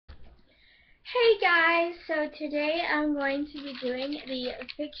Hey guys, so today I'm going to be doing the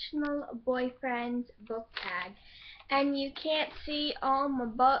fictional boyfriends book tag. And you can't see all my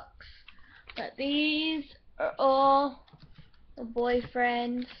books, but these are all the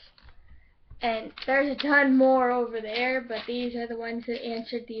boyfriends. And there's a ton more over there, but these are the ones that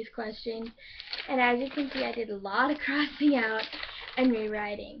answered these questions. And as you can see, I did a lot of crossing out and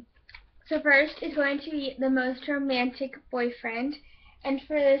rewriting. So first is going to be the most romantic boyfriend. And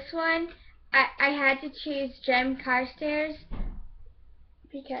for this one, I had to choose Jem Carstairs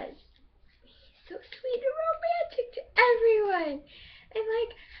because he's so sweet and romantic to everyone. And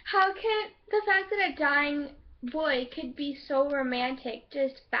like, how can the fact that a dying boy could be so romantic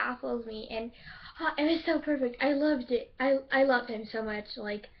just baffles me. And it was so perfect. I loved it. I loved him so much.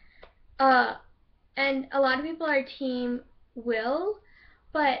 And a lot of people are team Will,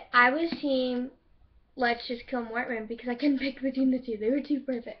 but I was team let's just kill Mortman because I couldn't pick between the two. They were too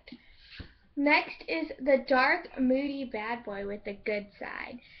perfect. Next is the dark, moody bad boy with the good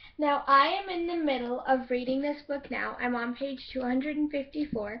side. Now, I am in the middle of reading this book now. I'm on page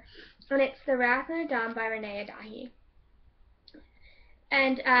 254, and it's The Wrath of the Dawn by Renee Adahi.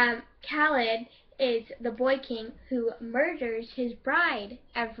 And Khaled is the boy king who murders his bride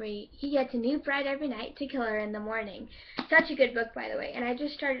he gets a new bride every night to kill her in the morning. Such a good book, by the way. And I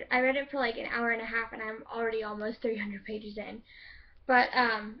read it for like an hour and a half, and I'm already almost 300 pages in. But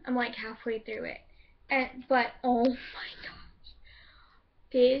I'm like halfway through it. But oh my gosh.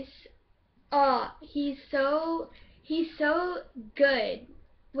 He's so good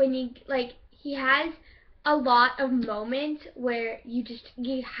when he has a lot of moments where you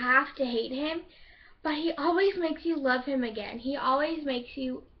have to hate him, but he always makes you love him again. He always makes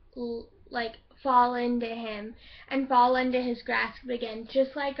you like fall into him and fall into his grasp again,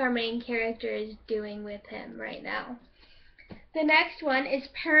 just like our main character is doing with him right now. The next one is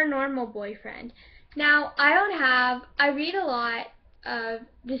Paranormal Boyfriend. Now, I read a lot of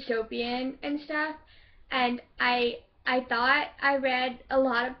dystopian and stuff, and I thought I read a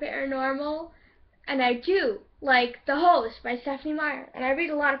lot of paranormal, and I do, like The Host by Stephanie Meyer, and I read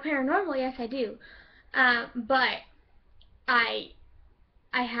a lot of paranormal, yes I do, but I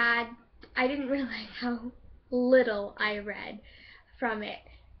didn't realize how little I read from it,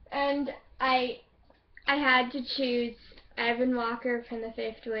 and I had to choose Evan Walker from the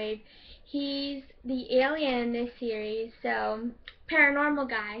Fifth Wave. He's the alien in this series, so paranormal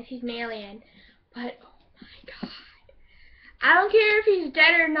guys, he's an alien. But oh my god, I don't care if he's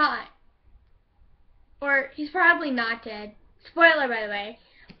dead or not, or he's probably not dead. Spoiler, by the way,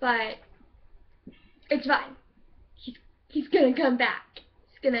 but it's fine. He's gonna come back.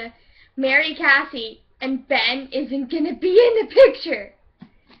 He's gonna marry Cassie, and Ben isn't gonna be in the picture.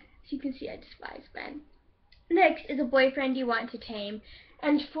 As you can see, I despise Ben. Next is a boyfriend you want to tame,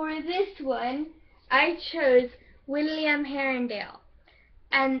 and for this one, I chose William Herondale.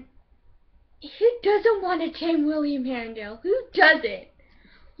 And who doesn't want to tame William Herondale? Who doesn't?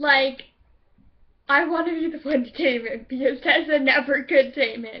 Like, I want to be the one to tame him, because Tessa never could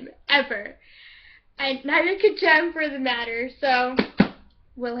tame him, ever. And neither could Jem for the matter, so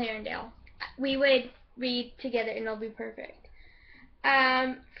Will Herondale. We would read together and it'll be perfect.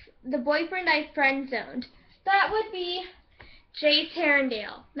 The boyfriend I friend-zoned. That would be Jace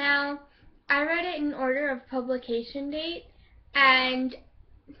Herondale. Now, I read it in order of publication date, and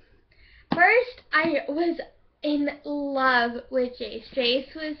first I was in love with Jace.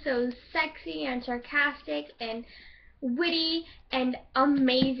 Jace was so sexy and sarcastic and witty and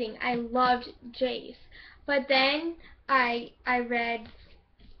amazing. I loved Jace. But then I read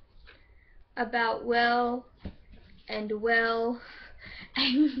about Will and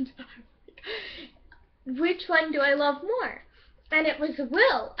which one do I love more? And it was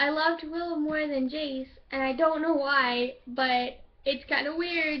Will. I loved Will more than Jace, and I don't know why, but it's kind of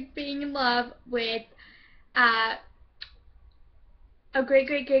weird being in love with a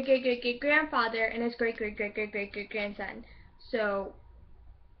great-great-great-great-great-great-grandfather and his great-great-great-great-great-grandson. So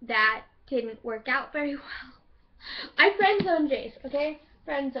that didn't work out very well. I friend-zoned Jace, okay?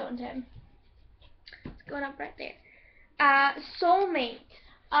 Friend-zoned him. It's going up right there. Soulmate.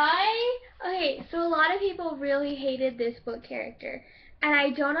 Okay, so a lot of people really hated this book character, and I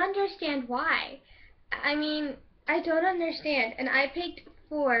don't understand why. I mean, I don't understand, and I picked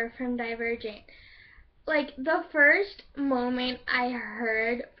 4 from Divergent. Like, the first moment I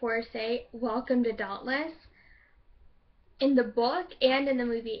heard 4 say, "Welcome to Dauntless," in the book and in the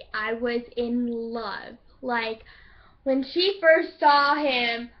movie, I was in love. Like, when she first saw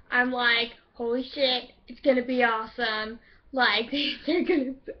him, I'm like, holy shit, it's gonna be awesome. Like, they're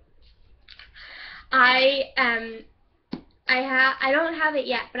gonna... I I don't have it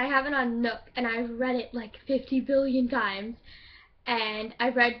yet, but I have it on Nook, and I've read it like 50 billion times. And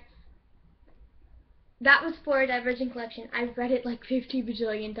that was for Divergent Collection. I've read it like 50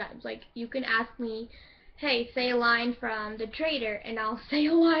 bajillion times. Like, you can ask me, hey, say a line from The Traitor, and I'll say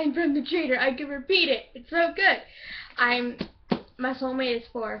a line from The Traitor. I can repeat it. It's so good. My soulmate is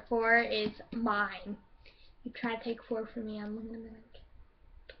 4. 4 is mine. You try to take 4 from me, I'm gonna like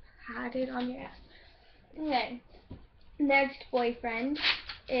pat it on your ass. Okay. Next boyfriend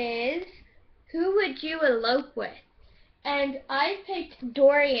is, who would you elope with? And I picked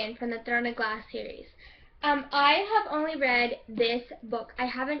Dorian from the Throne of Glass series. I have only read this book. I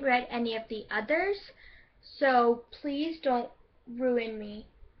haven't read any of the others, so please don't ruin me.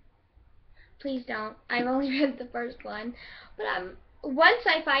 Please don't. I've only read the first one. But once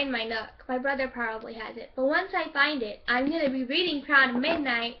I find my Nook, my brother probably has it, but once I find it, I'm going to be reading Crown of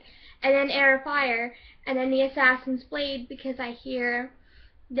Midnight, and then Heir of Fire, and then The Assassin's Blade, because I hear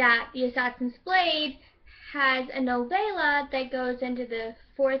that The Assassin's Blade has a novella that goes into the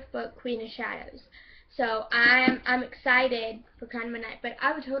 4th book, Queen of Shadows. So I'm excited for Crown of Midnight, but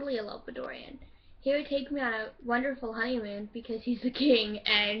I would totally elope with Dorian. He would take me on a wonderful honeymoon because he's the king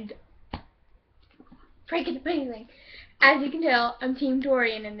and freaking amazing. As you can tell, I'm Team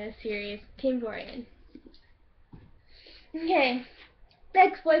Dorian in this series. Team Dorian. Okay.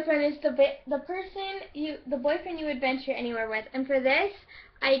 Next boyfriend is the boyfriend you would venture anywhere with, and for this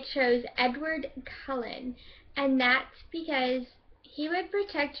I chose Edward Cullen, and that's because he would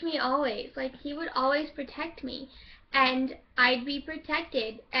protect me always. Like, he would always protect me, and I'd be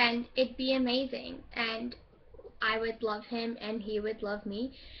protected, and it'd be amazing, and I would love him, and he would love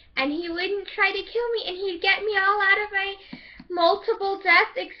me, and he wouldn't try to kill me, and he'd get me all out of my multiple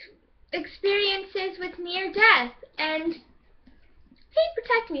death experiences with near death, and he'd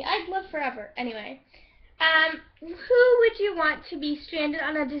protect me. I'd live forever. Anyway, who would you want to be stranded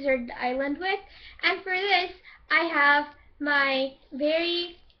on a deserted island with? And for this, I have my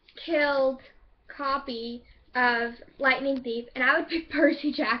very killed copy of Lightning Thief, and I would pick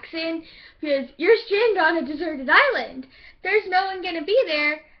Percy Jackson, because you're stranded on a deserted island. There's no one gonna be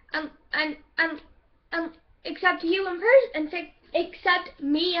there, except you and except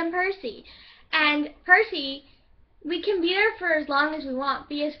me and Percy. And Percy, we can be there for as long as we want,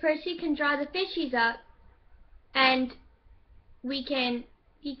 because Percy can draw the fishies up, and he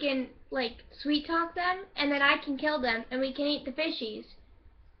can like sweet talk them, and then I can kill them, and we can eat the fishies.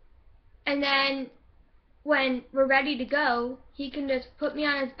 And then when we're ready to go, he can just put me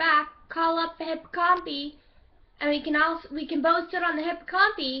on his back, call up the hippocampi, and we can both sit on the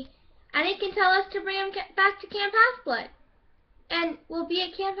hippocampi, and he can tell us to bring him back to Camp Half-Blood. And we'll be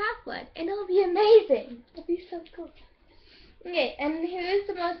at Camp Half-Blood, and it'll be amazing. It'll be so cool. Okay, and who's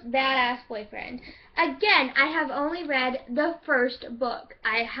the most badass boyfriend? Again, I have only read the first book.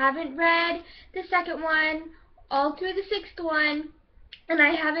 I haven't read the second one, all through the 6th one, and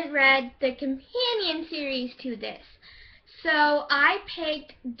I haven't read the companion series to this. So I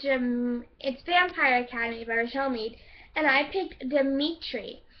picked, it's Vampire Academy by Rochelle Mead, and I picked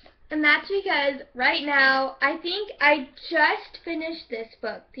Dimitri. And that's because right now, I think I just finished this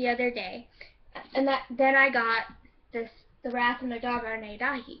book the other day, and then I got The Wrath of Nadab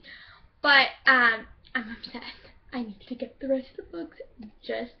Nadahi. But I'm upset. I need to get the rest of the books,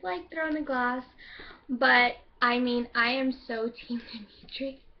 just like Throne of Glass. But I mean, I am so Team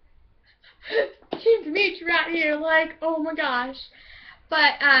Dimitri. Team Dimitri right here, like, oh my gosh.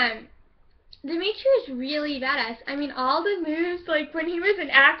 But Dimitri is really badass. I mean, all the moves, like when he was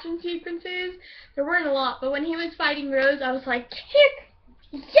in action sequences, there weren't a lot, but when he was fighting Rose, I was like,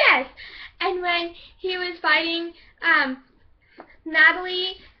 kick, yes! And when he was fighting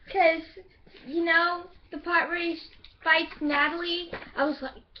Natalie, because, you know, the part where he fights Natalie, I was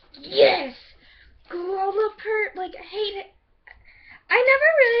like, yes! Girl, look her, like, I hate it. I never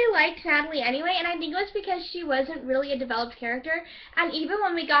really liked Natalie anyway, and I think it was because she wasn't really a developed character, and even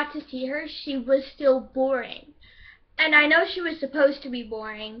when we got to see her, she was still boring. And I know she was supposed to be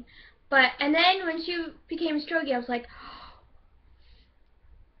boring, but, and then when she became Strogi, I was like, oh,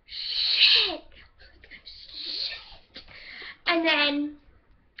 shit! Shit! And then,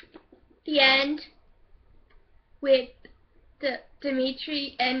 the end, with the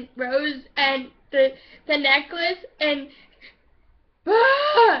Dimitri and Rose and the necklace, and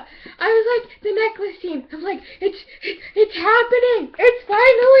I was like, the necklace scene. I'm like, it's happening. It's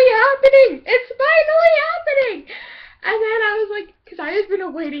finally happening. It's finally happening. And then I was like, because I had been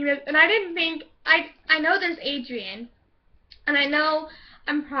awaiting this, and I didn't think, I know there's Adrian, and I know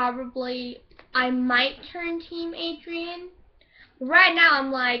I might turn Team Adrian. Right now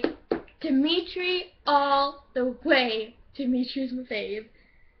I'm like, Dimitri all the way. Dimitri's my fave.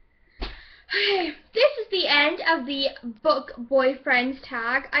 Okay, this is the end of the book boyfriends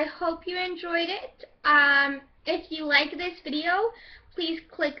tag. I hope you enjoyed it. If you like this video, please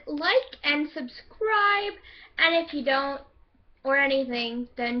click like and subscribe. And if you don't, or anything,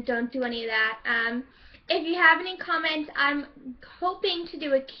 then don't do any of that. If you have any comments, I'm hoping to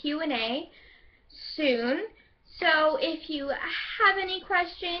do a Q&A soon. So if you have any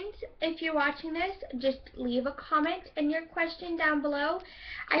questions, if you're watching this, just leave a comment and your question down below.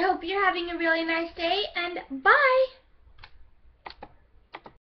 I hope you're having a really nice day, and bye!